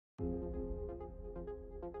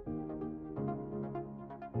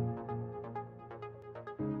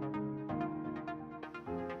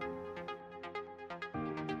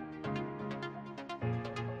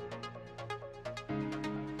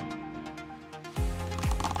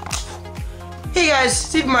guys,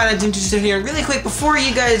 Steve Martin, Jim here. Really quick, before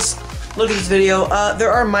you guys look at this video,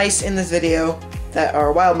 there are mice in this video that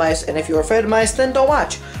are wild mice, and if you're afraid of mice, then don't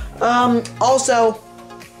watch. Also,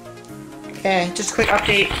 just a quick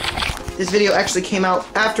update. This video actually came out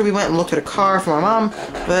after we went and looked at a car for my mom,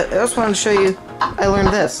 but I just wanted to show you, I learned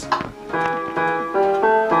this.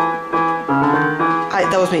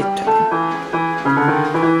 That was me.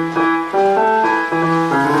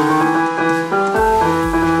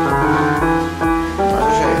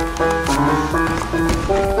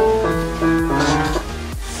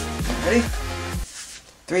 Ready?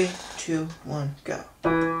 3, 2, 1, go.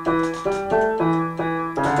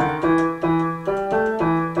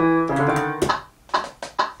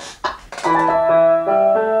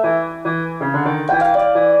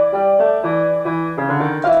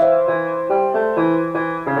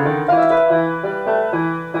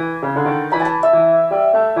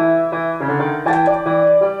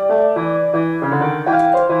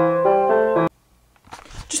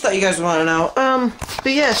 Just thought you guys would want to know.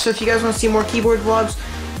 But yeah, so if you guys want to see more keyboard vlogs,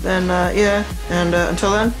 then yeah, and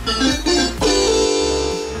until then,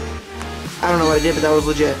 I don't know what I did, but that was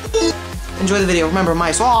legit. Enjoy the video. Remember,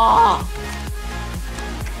 mice. Ah!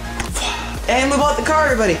 And we bought the car,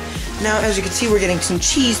 everybody. Now, as you can see, we're getting some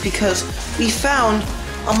cheese because we found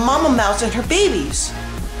a Momma Mouse and her babies,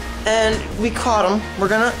 and we caught them.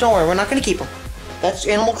 Don't worry, we're not gonna keep them. That's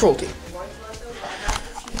animal cruelty.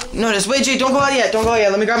 No, just wait, Jay. Don't go out yet. Don't go out yet.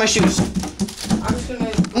 Let me grab my shoes. I'm just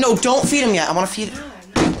gonna. No, don't feed him yet. I want to feed.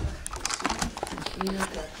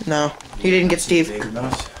 No, he didn't get Steve.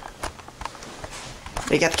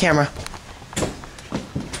 They got the camera.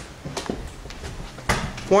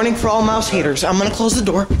 Warning for all mouse haters. I'm gonna close the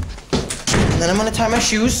door, and then I'm gonna tie my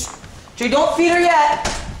shoes. Jay, don't feed her yet.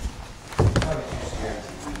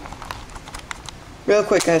 Real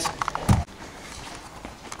quick, guys.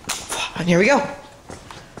 And here we go.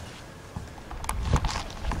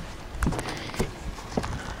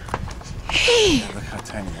 Yeah, look how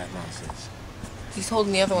tiny that mouse is. He's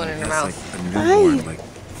holding the other one in her mouth. Like a newborn, like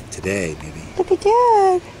today, maybe. Look at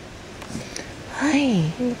Dad.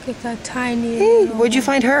 Hi. Look at that tiny. Hey, where'd you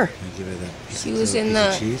find her? Give her that She was in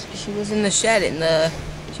the. She was in the shed.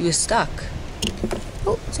 She was stuck.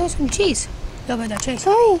 Oh, there's some cheese. Go buy that cheese.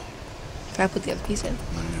 Hi. Can I put the other piece in?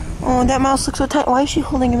 Oh, that mouse looks so tiny. Why is she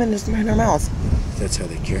holding him in her mouth? That's how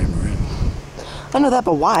they carry him around. I know that,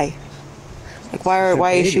 but why? Like,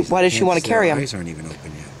 why does she want to carry him? Their eyes aren't even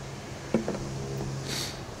open yet.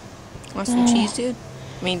 Want some cheese, dude?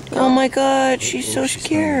 I mean, oh my God, she's so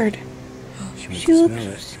scared. She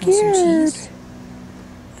looks scared.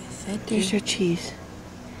 I fed you. There's her cheese.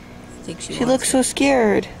 I think She looks so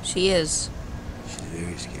scared. She is. She's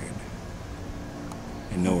very scared.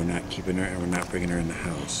 And no, we're not keeping her, and we're not bringing her in the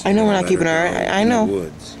house. I know we're not keeping her. I know. In the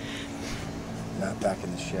woods. Not back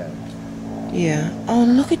in the shed. Yeah. Oh,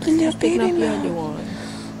 look at the little baby mouse.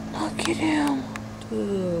 Look at him.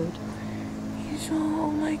 Dude. He's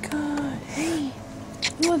oh my God. Hey.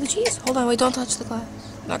 You want the cheese? Hold on, wait, don't touch the glass.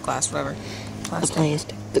 Not glass, whatever.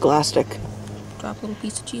 Plastic. The glass stick. Drop a little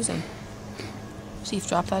piece of cheese in. Steve,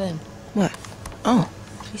 drop that in. What? Oh.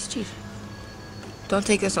 Piece of cheese. Don't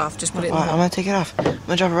take this off, just put it in. I'm gonna take it off. I'm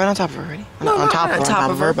gonna drop it right on top of her, ready? No, on top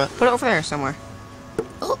of her, but put it over there somewhere.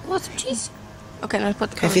 Oh, what's some cheese? Okay, now put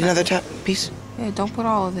the can I feed another piece? Yeah, don't put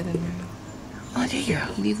all of it in there. Oh, there you go.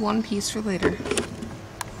 Leave one piece for later.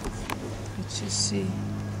 Let's just see.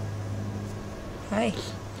 Hi.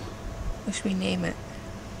 What should we name it?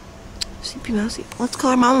 Sleepy Mousey. Let's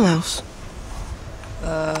call her Momma Mouse.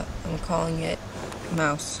 I'm calling it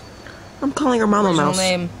Mouse. I'm calling her Momma Mouse.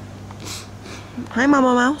 Name. Hi,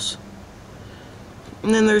 Momma Mouse.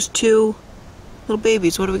 And then there's 2 little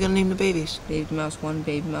babies. What are we gonna name the babies? Baby Mouse 1,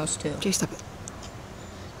 Baby Mouse 2. Jay, stop it.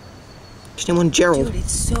 Just name one Gerald. Dude,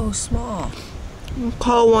 it's so small. We'll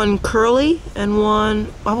call one Curly and one.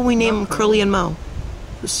 Why would we name them Curly and Mo?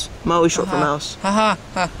 This Mo is short for mouse.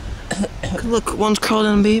 Haha. Look, one's curly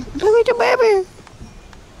and baby. Look at your baby.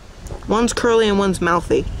 One's curly and one's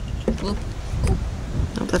mouthy. Bloop.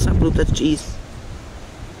 No, that's not bloop. That's cheese.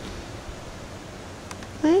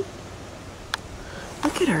 Hey,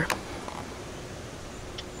 look at her.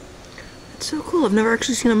 It's so cool. I've never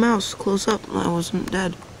actually seen a mouse close up. I wasn't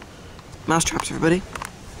dead. Mouse traps, everybody.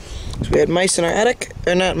 So we had mice in our attic.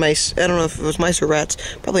 Or not mice. I don't know if it was mice or rats.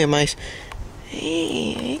 Probably a mice.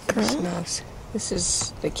 Hey, girl. Mouse. This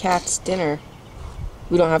is the cat's dinner.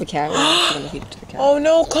 We don't have a cat. We're not going to feed it to the cat. Oh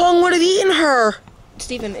no, Kong would have eaten her.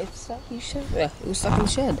 Steven, it's stuck. Yeah, it was stuck in the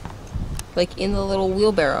shed. Like in the little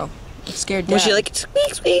wheelbarrow. It scared Dad. Was she like,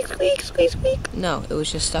 squeak, squeak, squeak, squeak, squeak? No, it was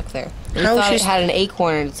just stuck there. We thought it had an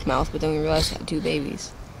acorn in its mouth, but then we realized it had 2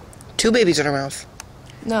 babies. 2 babies in her mouth.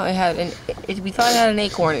 No, it had we thought it had an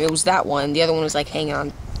acorn. It was that one. The other one was like hanging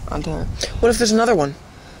onto her. What if there's another one?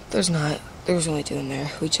 There's not. There was only 2 in there.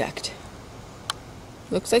 We checked.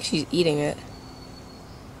 Looks like she's eating it.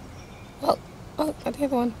 Oh, not the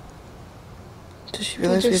other one. Does she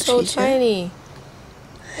realize Dude, we they're have so cheese here? tiny.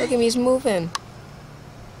 Look at me, he's moving.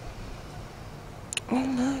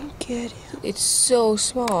 Oh, look at him. It's so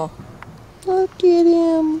small. Look at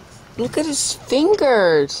him. Look at his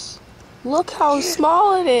fingers. Look how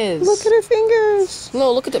small it is. Look at her fingers.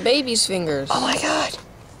 No, look at the baby's fingers. Oh my god.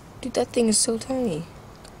 Dude, that thing is so tiny.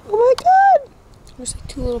 Oh my god. There's like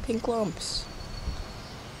 2 little pink lumps.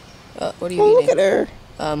 What are you Oh, eating? look at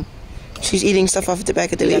her. She's eating stuff off the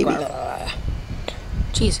back of the baby.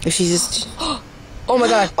 Cheese. If she's just... Oh my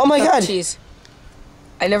god. Oh my god. Cheese.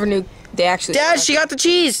 I never knew they actually... Dad, she got the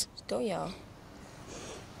cheese. Don't yell.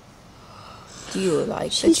 Do you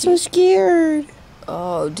like She's the so cheese? scared.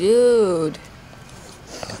 Oh, dude.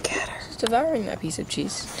 Look at her. She's devouring that piece of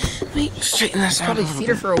cheese. Wait, straighten this out. Probably feed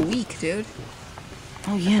her for a week, dude.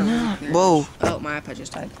 Oh, yeah, no. Whoa. Oh, my iPad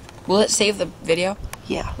just died. Will it save the video?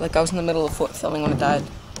 Yeah. Like, I was in the middle of filming when it died.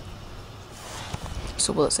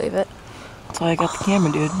 So will it save it? That's why I got the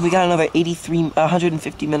camera, dude. We got another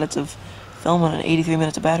 150 minutes of film and 83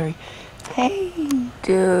 minutes of battery. Hey.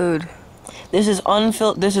 Dude. This is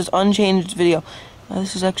This is unchanged video.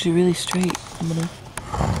 This is actually really straight.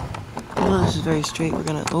 Oh, this is very straight.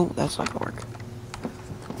 Oh, that's not gonna work.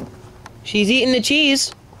 She's eating the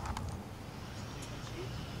cheese.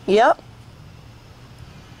 Yep.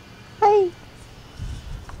 Hey.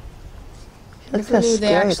 Look how They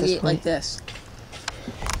scary at actually this eat like point. this.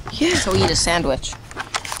 Yeah. So we eat a sandwich.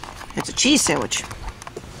 It's a cheese sandwich.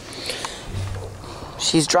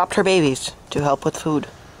 She's dropped her babies to help with food.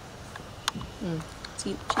 Let's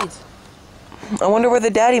eat cheese. I wonder where the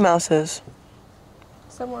daddy mouse is.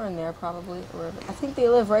 Somewhere in there, probably. I think they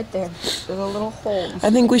live right there. There's a little hole. I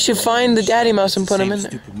think we should find the daddy mouse and put him in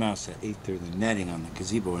Same there. stupid mouse that ate through the netting on the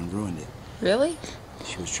gazebo and ruined it. Really?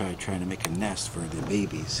 She was trying to make a nest for the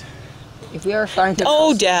babies. If we ever find a Oh,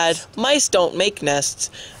 mouse- Dad, mice don't make nests.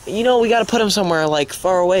 You know, we gotta put them somewhere, like,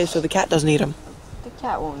 far away so the cat doesn't eat them. The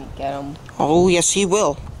cat won't get them. Oh, yes, he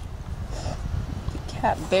will. The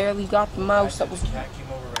cat barely got the mouse that was... cat came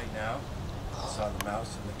over right now. Saw the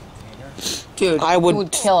mouse in the container. Dude, I would- he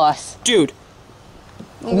would kill us. Dude,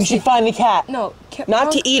 we should find the cat. No,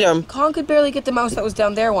 Not to eat him. Con could barely get the mouse that was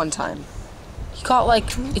down there one time. He caught like...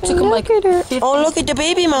 It took him like... 50, Oh, look at the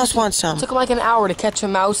baby mouse wants some. It took him like an hour to catch a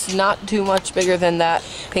mouse not too much bigger than that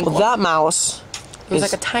pink Well, one. that mouse... It was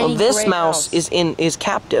like a tiny this gray mouse mouse. is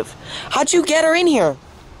captive. How'd you get her in here?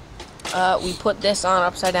 We put this on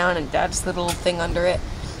upside down and Dad's little thing under it.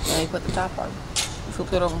 And we put the top on. We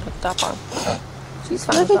flipped it over and put the top on. She's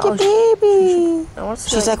fine. Look at the baby. I want to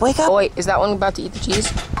see, She's like, wake up. Oh wait, is that one about to eat the cheese?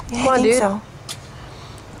 Yeah, Come on, I think dude. so.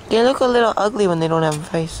 They look a little ugly when they don't have a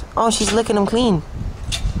face. Oh, she's licking them clean.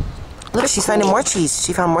 Look, she's finding more cheese.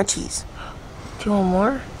 She found more cheese. Do you want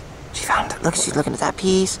more? She found it. Look, she's looking at that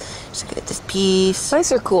piece. She's looking at this piece.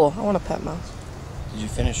 Mice are cool. I want a pet mouse. Did you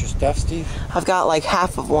finish your stuff, Steve? I've got like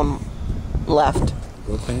half of one left.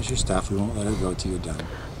 Go finish your stuff. We won't let her go till you're done.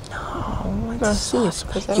 Oh, I Let's see.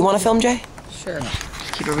 'Cause I You want to film, Jay? Sure.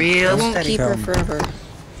 Keep it real I won't steady. keep her Film. forever.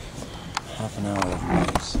 Half an hour of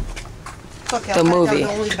mice. Okay, The movie.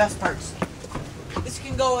 only the best parts. This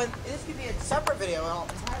can go in. This could be a separate video.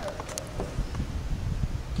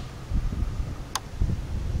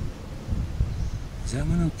 Is that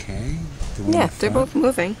one okay? The one Yeah, in they're front? both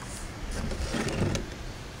moving.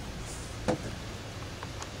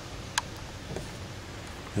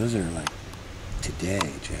 Those are like today,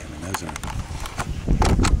 Jay. I mean, those are.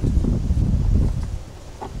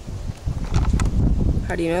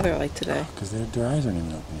 How do you know they're like today? Because their eyes aren't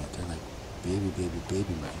even open yet. They're like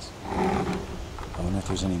baby mice. I wonder if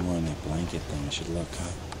there's any more in that blanket thing. I should look, huh?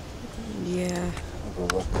 Yeah. I'll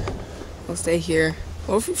go look. We'll stay here.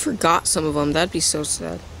 What if we forgot some of them? That'd be so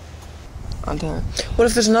sad. Onto her. What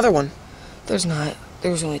if there's another one? There's not.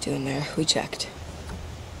 There was only 2 in there. We checked.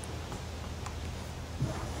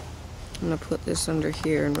 I'm gonna put this under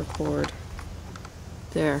here and record.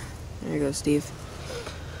 There. There you go, Steve.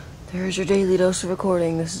 There's your daily dose of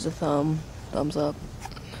recording. This is a thumbs up.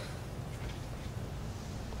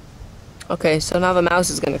 Okay, so now the mouse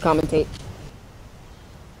is gonna commentate.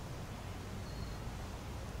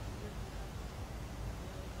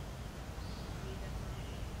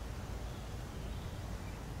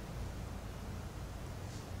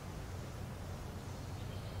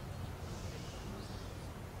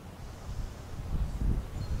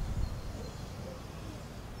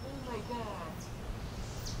 Oh my god.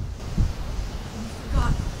 I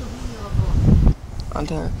forgot the wheel.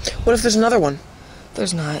 onto her. What if there's another one?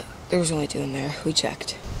 There's not. There was only 2 in there. We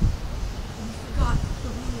checked.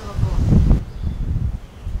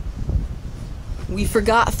 We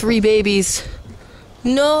forgot 3 babies.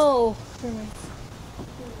 No.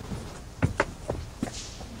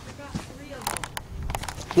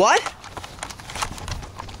 What?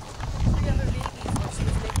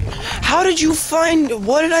 How did you find?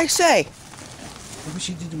 What did I say? What would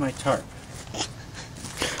she do to my tarp?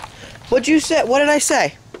 What'd you say? What did I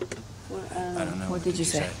say? I don't know. What did you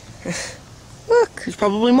say? Look, there's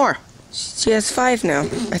probably more. She has 5 now,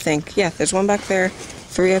 I think. Yeah, there's 1 back there,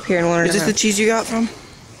 3 up here, and 1 Is this the cheese you got from?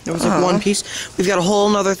 It was like 1 piece. We've got a whole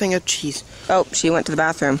nother thing of cheese. Oh, she went to the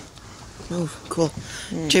bathroom. Oh, cool.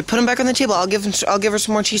 Jay, put them back on the table. I'll give her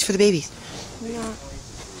some more cheese for the babies. Yeah.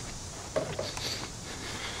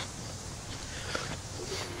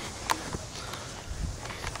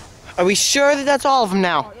 Are we sure that that's all of them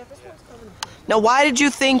now? Now, why did you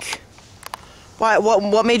think? Why?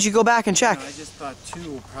 What made you go back and check? No, I just thought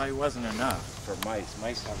 2 probably wasn't enough for mice.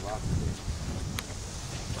 Mice have lots of things.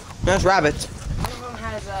 That's rabbits.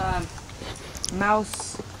 One of them has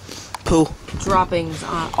mouse Poo. droppings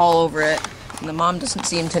all over it, and the mom doesn't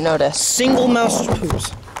seem to notice. Single mouse poops.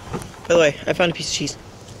 By the way, I found a piece of cheese.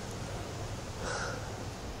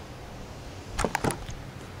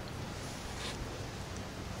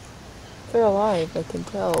 They're alive, I can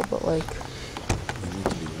tell, but like... They need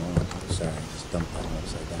to be warm. Sorry, I just dumped that one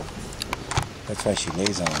upside down. That's why she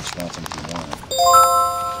lays on them. She wants them to be warm.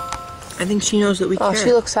 I think she knows that we care. Oh,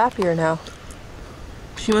 she looks happier now.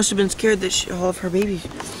 She must have been scared that all of her babies.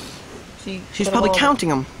 She's probably counting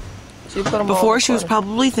them. She put them Before she was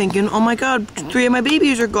probably thinking, "Oh my God, 3 of my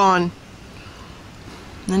babies are gone."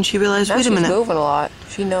 And then she realized, now wait a minute. She's moving a lot.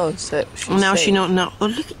 She knows that she's Well, now safe. she knows. No. Oh,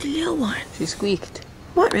 look at the little one. She squeaked.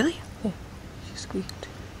 What, really? She squeaked.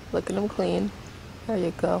 Look at them clean. There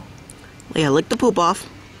you go. Yeah, lick the poop off.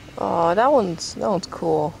 Oh, that one's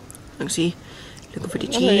cool. Look, see, looking for the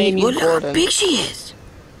I'm gonna name cheese. you Look how Gordon. big she is.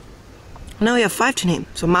 Now we have 5 to name.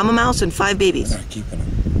 So Momma Mouse and 5 babies. We're not keeping them.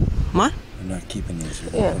 What? We're not keeping these.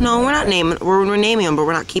 Yeah. No, we're not naming. We're naming them, but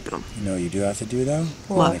we're not keeping them. You know what you do have to do though?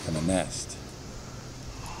 What? Make them a nest.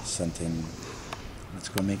 Something. Let's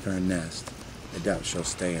go make her a nest. I doubt she'll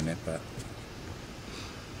stay in it, but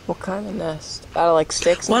What kind of nest? Out of like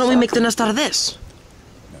sticks? Why and don't we stuff? make the nest out of this?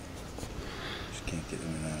 she can't get in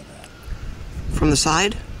and out of that. From the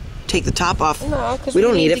side? Take the top off. No, because We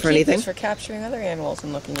don't need to it for keep anything. this for capturing other animals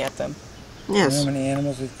and looking at them. You know Yes. how many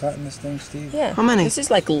animals we've caught in this thing, Steve? Yeah. How many? This is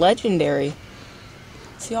like legendary.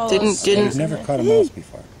 See all those Didn't- We've never caught a mouse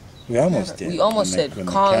before. We almost did. We almost when did. when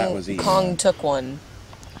the cat was Kong eating Kong it. took one.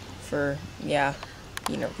 For yeah,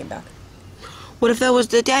 he never came back. What if that was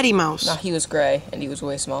the daddy mouse? No, he was gray and he was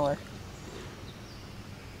way smaller.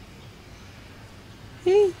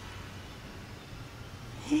 Hey.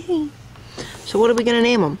 Hey. So what are we gonna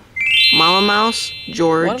name them? Momma Mouse,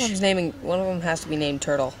 George. One of them has to be named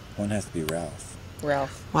Turtle. One has to be Ralph.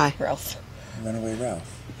 Ralph. Why? Ralph. Runaway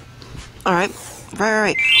Ralph. All right.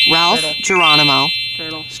 Right. Ralph, Turtle. Geronimo.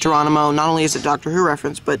 Turtle. It's Geronimo. Not only is it Doctor Who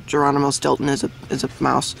reference, but Geronimo Stilton is a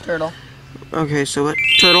mouse. Turtle. Okay, so what?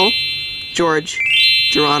 Turtle, George,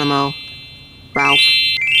 Geronimo, Ralph,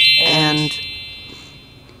 and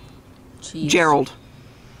Cheese. Gerald.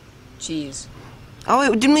 Cheese. Oh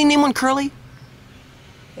wait, didn't we name one Curly?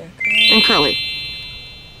 Yeah. And Curly.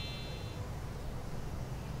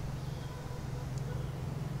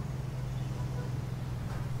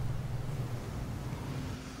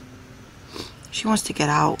 She wants to get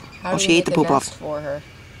out. How Oh, do she we ate the make a poop nest off. for her?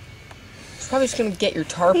 She's probably just gonna get your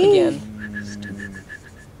tarp again.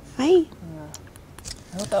 Hey.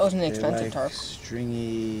 I hope that was an They expensive like tarp.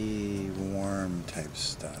 stringy, warm type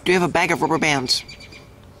stuff. Do you have a bag of rubber bands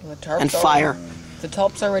The tarp's and already- fire? The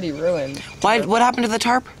tarp's already ruined. Why? What happened to the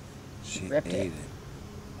tarp? She ripped ate it.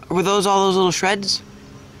 it. Were those all those little shreds?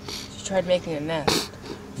 She tried making a nest.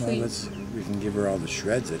 No, Please. we can give her all the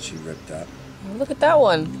shreds that she ripped up. Look at that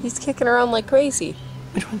one. He's kicking around like crazy.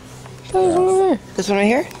 Which one? There's one over there. This one right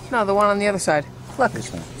here? No, the one on the other side. Look,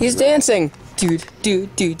 This one. he's dancing. Do do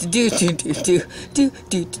do do do do do do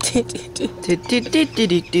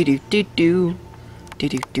do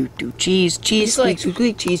do do. Do cheese, cheese, He's squeak, like-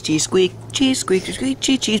 squeak, cheese, cheese, squeak, cheese, squeak, squeak,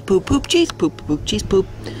 cheese, cheese, poop, poop, cheese, poop, poop, cheese, poop.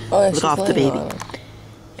 Oh, yeah, Look she's off the laying baby. on him.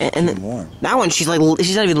 And then Warm. that one, she's not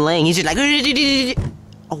even laying. He's just like.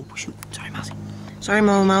 Oh shoot! Sorry, Mousy. Sorry,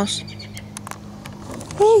 Momma Mouse.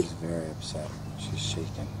 She's very upset. She's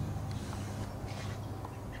shaking.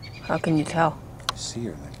 How can you tell? See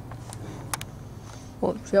her like.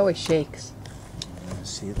 Well, she always shakes.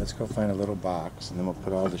 See, let's go find a little box and then we'll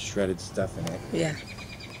put all the shredded stuff in it. Yeah.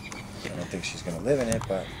 I don't think she's gonna live in it,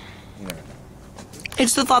 but you never know.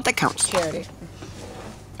 It's the thought that counts. Charity.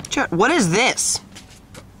 What is this?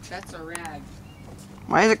 That's a rag.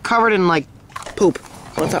 Why is it covered in like poop?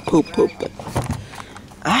 Well, it's not poop, but.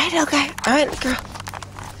 Alright, okay. Alright, girl.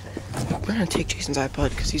 We're gonna take Jason's iPod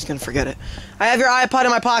because he's gonna forget it. I have your iPod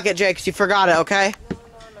in my pocket, Jake, because you forgot it, okay? No,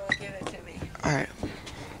 give it to me. Alright.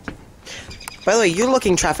 By the way, you're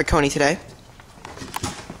looking traffic coney today.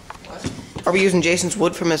 What? Are we using Jason's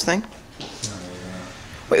wood from his thing?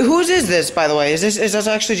 Wait, whose is this, by the way? Is this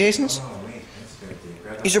actually Jason's?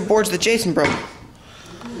 These are boards that Jason broke.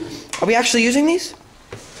 Are we actually using these?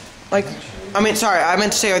 Like, I mean, sorry, I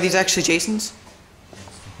meant to say, are these actually Jason's?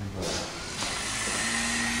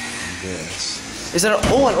 This. Is that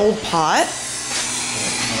an old pot?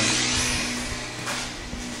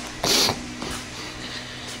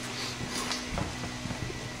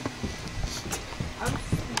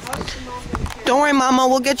 Don't worry, Mama,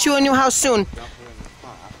 we'll get you a new house soon.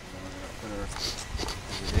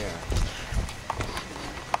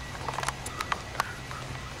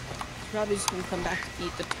 Probably just gonna come back to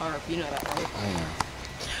eat the tarp. You know that, right? I know.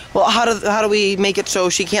 Well, how do we make it so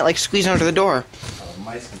she can't like squeeze under the door?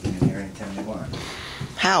 Mice can get in here anytime they want.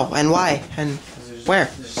 How and why and where?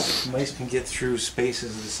 Mice can get through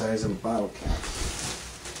spaces the size of a bottle cap.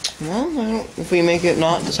 Well, if we make it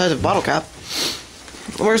not the size of a bottle cap.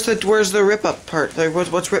 Where's the rip up part? Like,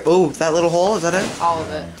 what's rip? Oh, that little hole. Is that it? All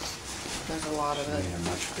of it. There's a lot of it. A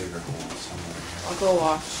much bigger hole somewhere. I'll go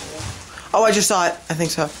wash. Oh, I just saw it. I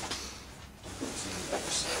think so.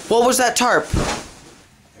 What was that tarp?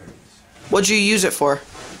 There it is. What'd you use it for?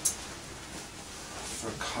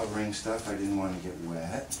 For covering stuff, I didn't want to get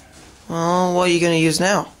wet. Oh, what are you gonna use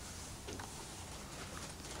now?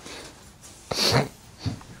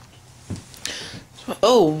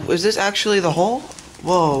 Oh, is this actually the hole?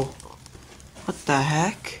 Whoa. What the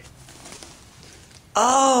heck?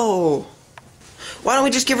 Oh! Why don't we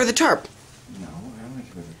just give her the tarp? No, I don't want to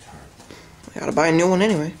give her the tarp. I gotta buy a new one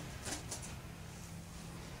anyway.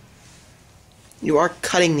 You are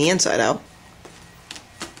cutting the inside out.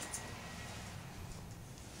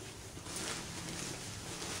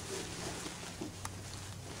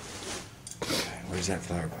 Okay, where's that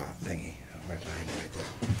flower pot thingy? Oh, right behind it, right there.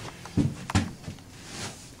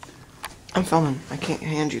 I'm filming. I can't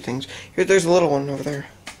hand you things. Here, there's a little one over there.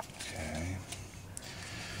 Okay.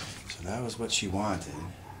 So that was what she wanted.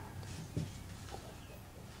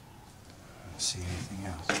 Let's see anything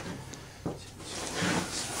else.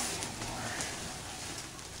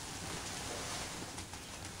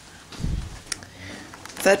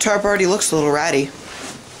 That tarp already looks a little ratty.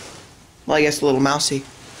 Well, I guess a little mousy.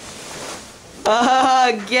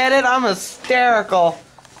 Get it? I'm hysterical.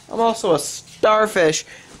 I'm also a starfish.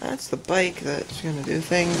 That's the bike that's gonna do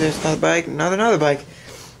things. There's another bike, another bike,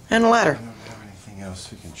 and a ladder. I don't have anything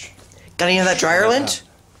else we can. Got any of that dryer lint?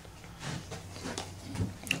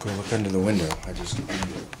 Go look under the window.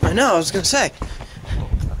 I know. I was gonna say.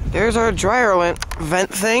 There's our dryer lint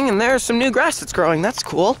vent thing, and there's some new grass that's growing. That's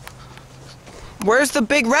cool. Where's the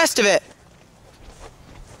big rest of it?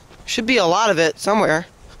 Should be a lot of it somewhere.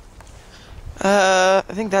 I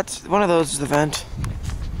think that's one of those is the vent.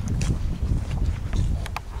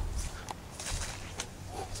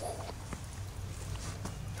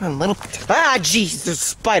 Jeez, there's a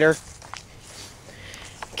spider.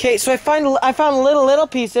 Okay, so I found little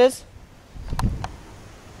pieces.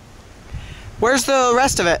 Where's the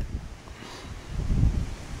rest of it?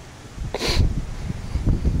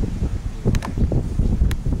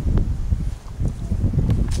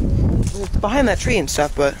 It's behind that tree and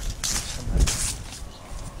stuff, but.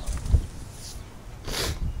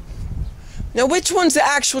 Now, which one's the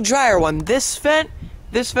actual dryer one? This vent,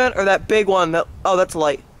 or that big one? Oh, that's a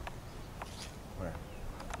light. Where?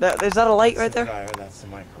 Is that a light right there? Dryer, that's the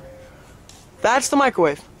microwave. That's the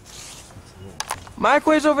microwave.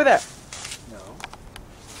 Microwave's over there. No.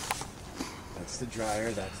 That's the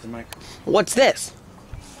dryer, that's the microwave. What's this?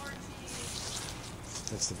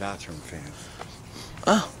 That's the bathroom fan.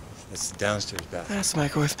 Oh. That's the downstairs bathroom. That's the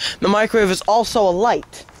microwave. The microwave is also a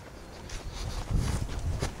light.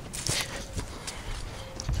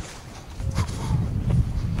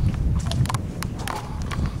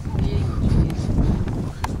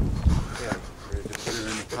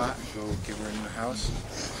 House.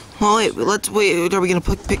 Well, wait. Wait. Are we gonna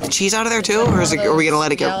pick the cheese out of there too, or are we gonna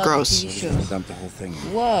let it get gross? We're just gonna dump the whole thing.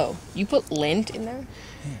 Whoa! You put lint in there?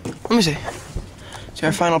 Let me see. See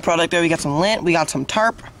our final product there. We got some lint. We got some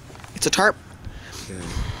tarp. It's a tarp. Okay.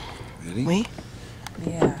 Ready? We?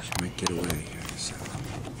 Yeah. She might get away here. So.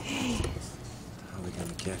 How are we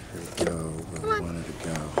gonna get her to go where we want her to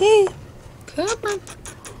go? Hey. Come on.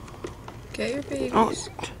 Get your babies. Oh,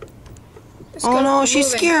 Let's oh go. no, We're she's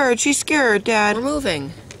moving. scared. She's scared, Dad. We're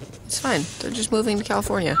moving. It's fine. They're just moving to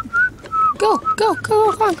California. Go, go, go, come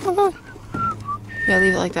on, come on, come on. Yeah,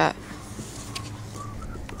 leave it like that.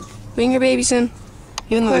 Bring your babies in.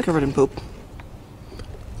 Even though they're covered in poop.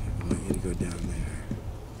 I want you to go down there.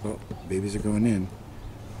 Oh, babies are going in.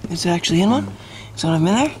 Is it actually in one? Is one of them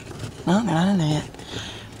in there? No, they're not in there yet.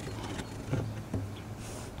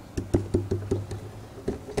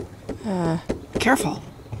 Careful.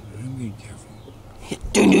 I'm being careful.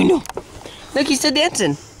 Do. Look, he's still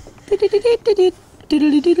dancing.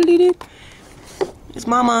 It's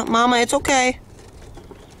Mama. Mama, it's okay.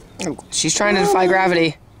 She's trying to defy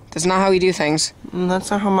gravity. That's not how we do things. That's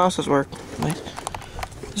not how mouses work. Wait.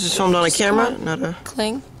 This is filmed on a camera, not a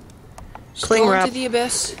Cling. cling Go wrap. into the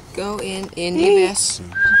abyss. Go in the abyss.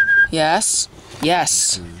 Yes.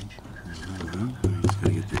 Yes. Just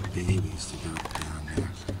gotta get the babies to go down there.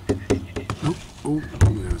 Oh,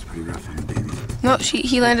 that was pretty rough on the babies. No,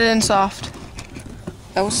 he landed in soft.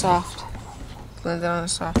 That was soft. Landed on a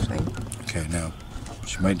soft thing. Okay, now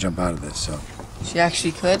she might jump out of this, so. She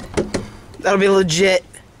actually could. That'll be legit.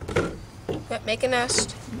 But make a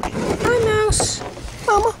nest. Hi, mouse.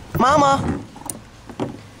 Mama. Mama.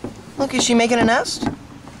 Look, is she making a nest?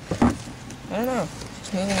 I don't know.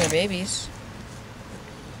 She's moving her babies.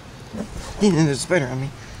 There's a spider on me.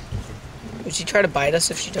 Would she try to bite us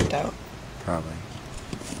if she jumped out? Probably.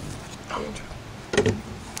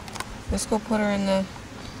 Let's go put her in the...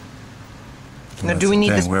 Now, That's do we the need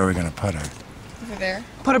thing. this? Where are we gonna put her? Over there.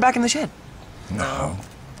 Put her back in the shed. No.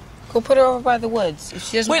 Go put her over by the woods. If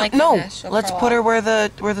she doesn't Wait, like no. the nest, she'll Let's crawl put her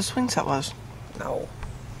out. where the swing set was. No.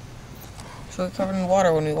 She'll get covered in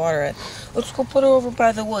water when we water it. Let's go put her over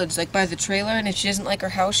by the woods, like by the trailer, and if she doesn't like her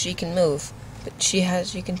house, she can move. But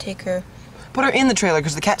you can take her... Put her in the trailer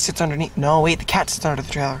because the cat sits underneath. No, wait, the cat sits under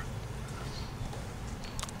the trailer.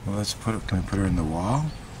 Well, can we put her in the wall?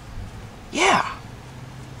 Yeah.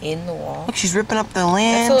 in the wall. Look, she's ripping up the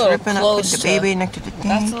land, That's a little ripping up close the to- baby next to the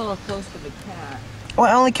That's thing. a little close to the cat. Oh,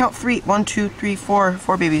 I only count 3. 1, 2, 3, 4.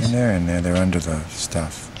 4 babies. In there. They're under the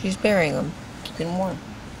stuff. She's burying them. Keeping them warm.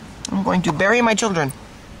 I'm going to bury my children.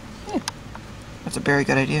 That's a very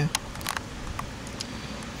good idea.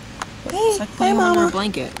 It's like putting Hey, them under Mama. a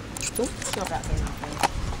blanket. Oops, still got there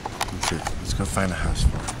nothing. That's it. Let's go find a house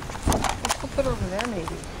for her. Let's go put her over there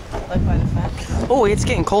maybe. Like by the fence. Oh, it's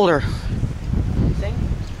getting colder. You think?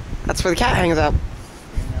 That's where the cat hangs out.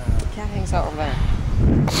 The cat hangs out over there. We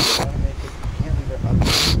can't leave her up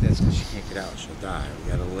like this because she can't get out. She'll die.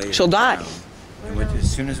 We gotta lay her She'll die. down. And as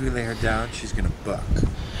soon as we lay her down, she's gonna buck.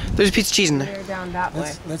 There's a piece of cheese in Lay there. her down that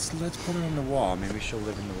way. Let's put her in the wall. Maybe she'll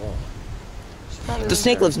live in the wall. The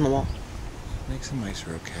snake lives in the wall. Snakes and mice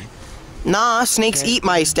are okay. Nah, snakes eat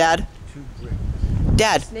mice, Dad. Too brick.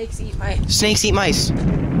 Dad, Snakes eat mice. snakes eat mice.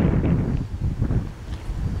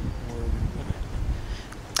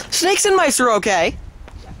 Snakes and mice are okay.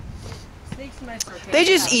 Snakes and mice are okay. They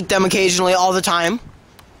just eat them occasionally all the time.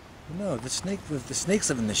 No, the snakes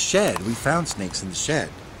live in the shed. We found snakes in the shed.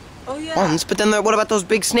 Oh yeah. Once, but then what about those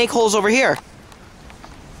big snake holes over here?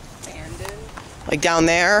 Abandoned. Like down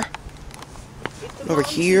there? If the Over mom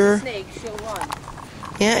sees here. a snake, she'll run.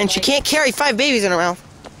 Yeah, and she can't carry 5 babies in her mouth.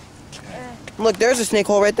 Look, there's a snake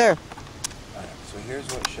hole right there. Alright, so here's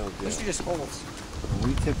what she'll do. Those are just holes. When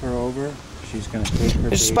we tip her over, she's gonna take her There's a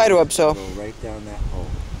baby spider web, so. and go right down that hole.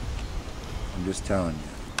 I'm just telling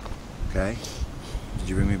you. Okay? Did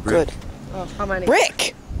you bring me brick? Good. Oh, how many?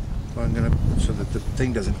 Brick! Well, I'm gonna so that the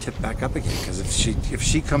thing doesn't tip back up again. Because if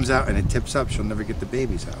she comes out and it tips up, she'll never get the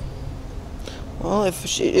babies out. Well, if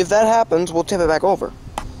that happens, we'll tip it back over.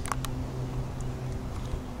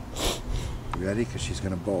 You ready? Because she's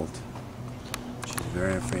gonna bolt. She's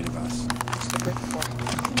very afraid of us.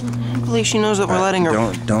 Hopefully she knows that we're letting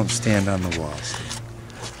her. Don't stand on the wall, Steve.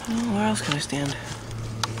 Oh, where else can I stand?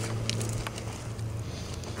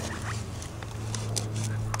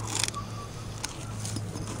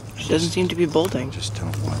 She doesn't seem to be bolting. Just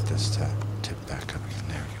don't want this to tip back up again.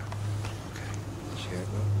 There we go. Okay. Share it.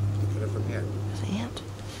 Look at it from here. There's an ant.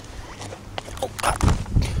 Oh,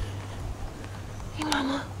 hey,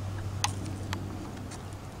 Mama.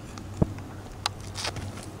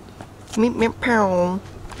 Meet me, pal.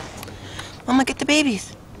 Mama, get the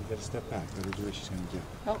babies. You gotta step back. Let her do what she's gonna do.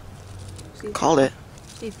 Oh. Steve. Called it.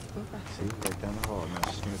 Steve, go back. See? Right down the hall.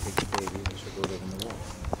 Now she's gonna take the baby and she'll go live in the wall.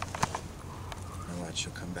 And watch,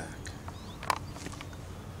 she'll come back.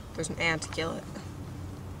 There's an ant to kill it.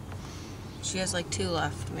 She has like 2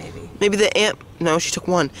 left, maybe. Maybe the ant. No, she took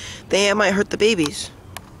 1. The ant might hurt the babies.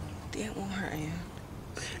 The ant won't hurt you.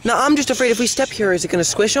 No, I'm just afraid if we step here, is it going to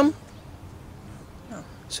squish them? No.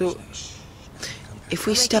 So, if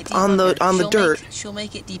we step on the dirt, she'll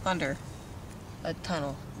make it deep under a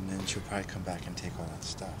tunnel. And then she'll probably come back and take all that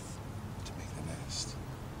stuff to make the nest.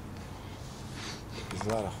 There's a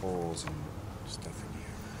lot of holes and stuff in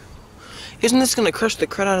here. isn't this gonna crush the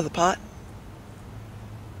crud out of the pot?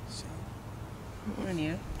 So,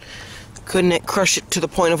 Couldn't it crush it to the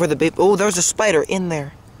point of where the baby? Oh, there's a spider in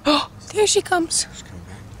there. Oh, there she comes. she's coming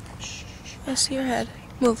back. Shh, shh, shh. I see her head.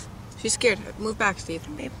 Move. She's scared. Move back, Steve.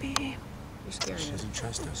 Baby. You're scared. She doesn't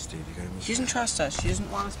trust us, Steve. You gotta move. She doesn't trust us. She doesn't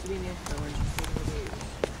want us to be near her when she's feeding the babies.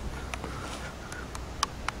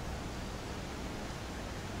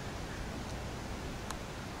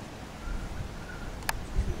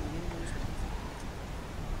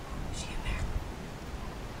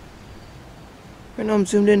 Right now I'm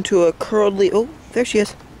zoomed into a curly. Oh, there she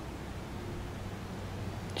is.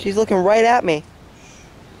 She's looking right at me.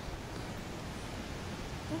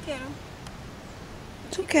 Look at him.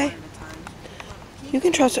 It's okay. You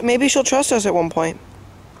can trust it. Maybe she'll trust us at one point.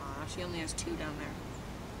 Aw, she only has 2 down there.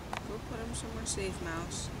 Go put him somewhere safe,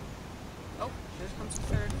 Mouse. Oh, here comes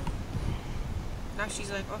the 3rd. Now she's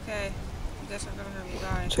like, okay, I guess I'm gonna have you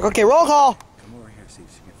die. It's like, okay, roll call. Come over here, see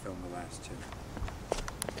if she can film the last 2.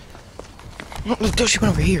 Oh, she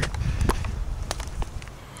went over here.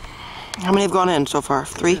 How many have gone in so far?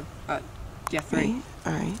 3? Yeah, 3.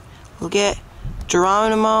 Alright. We'll get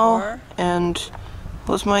Geronimo 4. and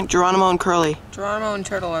what's mine? Geronimo and Curly. Geronimo and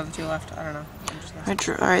Turtle are the 2 left. I don't know. I'm just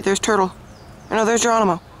guessing. Alright, there's Turtle. I know, there's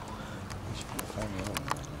Geronimo. You should find the other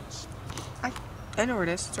one. I know where it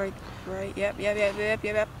is. It's right.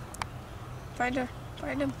 Yep. Find her.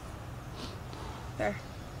 Find him. There.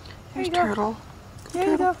 There's you go. Turtle.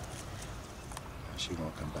 There you go. She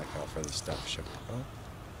won't come back out for the stuff. She'll oh, maybe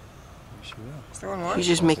she will. Is there one more? He's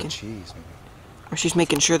just Or making, cheese, maybe. or she's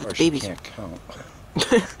making sure that Or the she babies. can't count.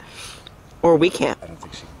 Or we can't. I don't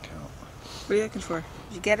think she can count. What are you looking for?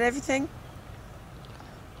 Did you get everything?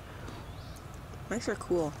 Mice are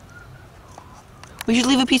cool. We should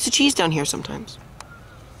leave a piece of cheese down here sometimes.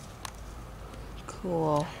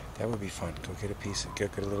 Cool. That would be fun. Go get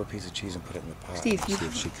a little piece of cheese and put it in the pot. Steve, and see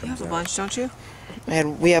if she you comes have a out. bunch, don't you?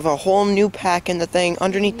 And we have a whole new pack in the thing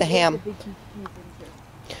underneath the ham.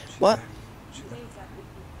 What?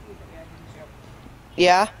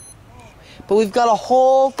 Yeah? But we've got a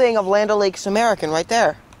whole thing of Land O'Lakes American right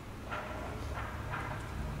there.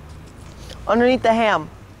 Underneath the ham.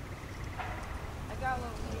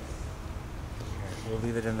 We'll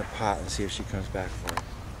leave it in the pot and see if she comes back for it.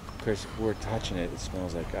 Of course, if we're touching it, it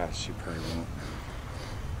smells like us. She probably won't.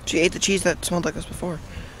 She ate the cheese that smelled like this before.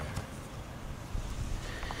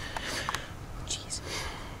 Cheese.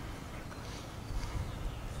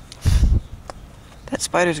 That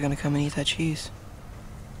spider's gonna come and eat that cheese.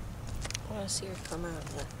 I want to see her come out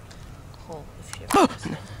of the hole if she Oh!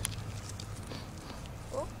 ever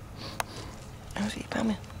Oh, see,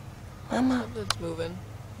 Mama. Something's moving.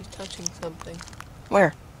 He's touching something.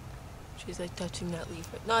 Where? She's like touching that leaf.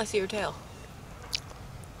 No, I see her tail.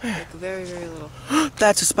 Like very, very little.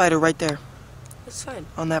 That's a spider right there That's fine.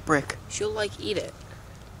 on that brick. She'll like eat it.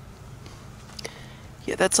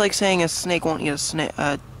 Yeah, that's like saying a snake won't eat a snake.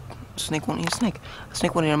 Snake won't eat a snake. A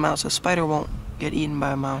snake won't eat a mouse. A spider won't get eaten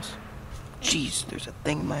by a mouse. Jeez, there's a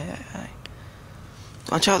thing in my eye.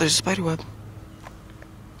 Watch out! There's a spider web.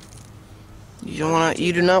 You don't want to.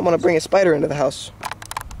 You do not want to bring a spider into the house.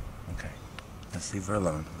 Okay. Let's leave her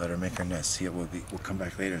alone. Let her make her nest. See it. We'll come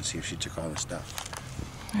back later and see if she took all the stuff.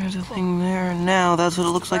 There's a thing there now. That's what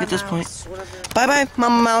it looks like at this point. Bye bye,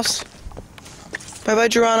 Momma Mouse. Bye bye,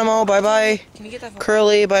 Geronimo. Bye bye, Can you get that?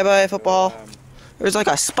 Curly. Bye bye, football. There's like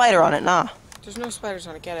a spider on it. Nah. There's no spiders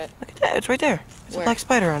on it. Get it. Look at that. It's right there. There's a Where? black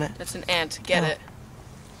spider on it. That's an ant. Get Oh. it.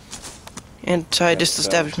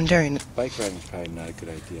 Anti-disestablishmentarian. Bike riding is probably not a good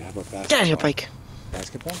idea. How about basketball? Get out of here, bike.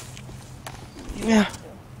 Basketball? Yeah.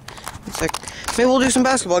 It's like, maybe we'll do some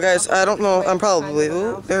basketball, guys. I don't know. I'm probably.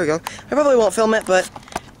 Ooh, there we go. I probably won't film it, but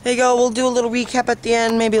there you go. We'll do a little recap at the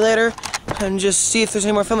end, maybe later, and just see if there's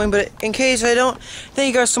any more filming. But in case I don't,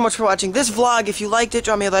 thank you guys so much for watching this vlog. If you liked it,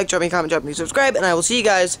 drop me a like, drop me a comment, drop me a subscribe, and I will see you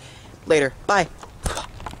guys later. Bye.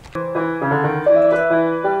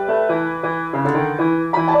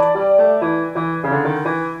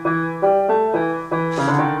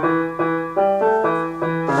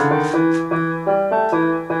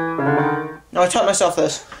 No, I taught myself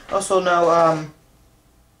this. Also, now,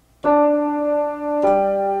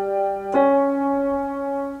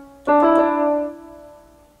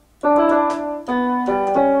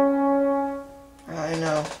 I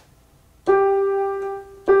know.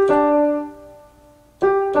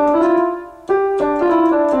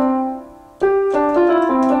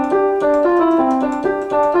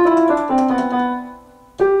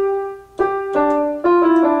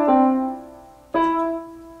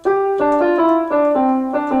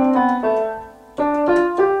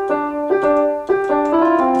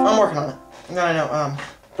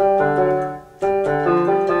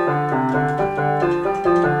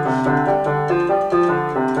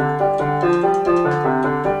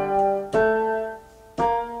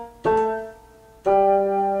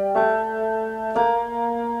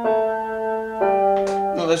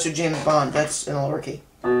 No, that's your James Bond. That's in a lower key.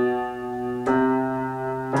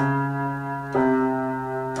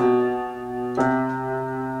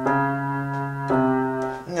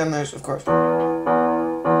 And then there's, of course.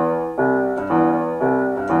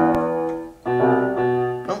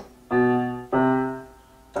 Nope.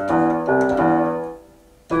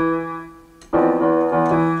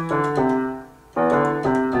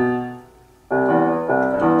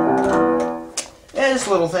 Yeah, just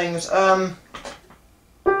little things. No.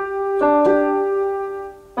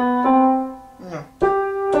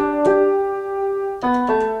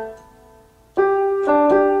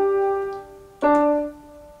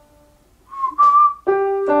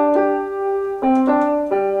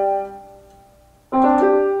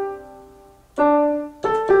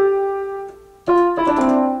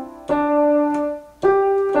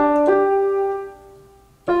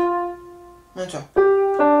 That's all.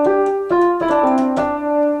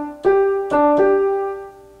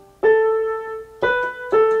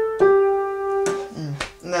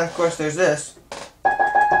 And then, of course, there's this.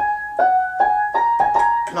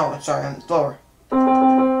 No, sorry, I'm lower.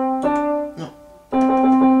 No.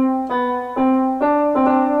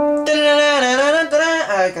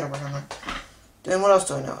 I gotta work on that. Then what else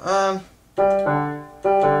do I know? No.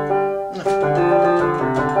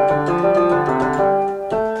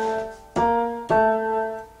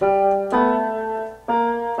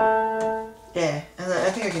 Yeah, and then I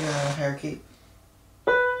think I can do that on a higher key.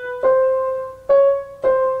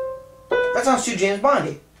 That sounds too James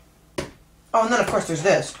Bondy. Oh, and then of course there's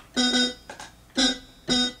this.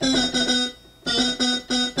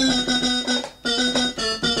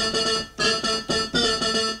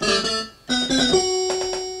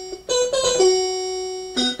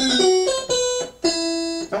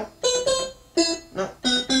 No. No.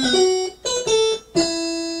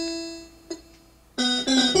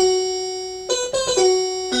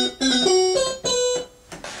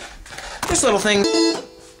 Just little things.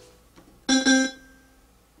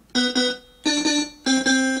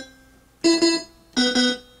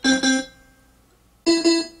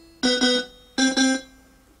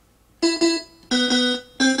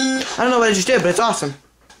 I don't know what I just did, but it's awesome.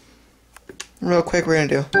 Real quick, we're gonna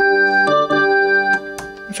do.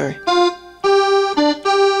 I'm sorry.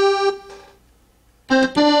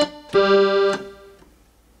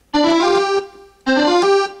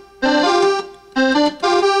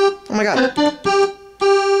 Oh my god.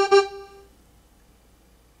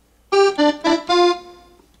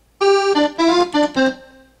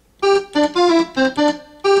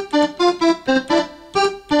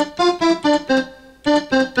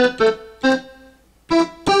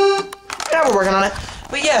 Yeah, we're working on it.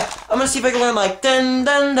 But yeah, I'm gonna see if I can learn like dun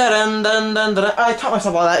dun dun dun dun dun. I taught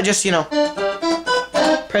myself all that. Just, you know,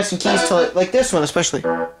 pressing keys till it, like this one especially.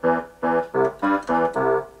 I'm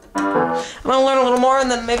gonna learn a little more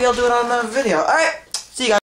and then maybe I'll do it on a video. Alright.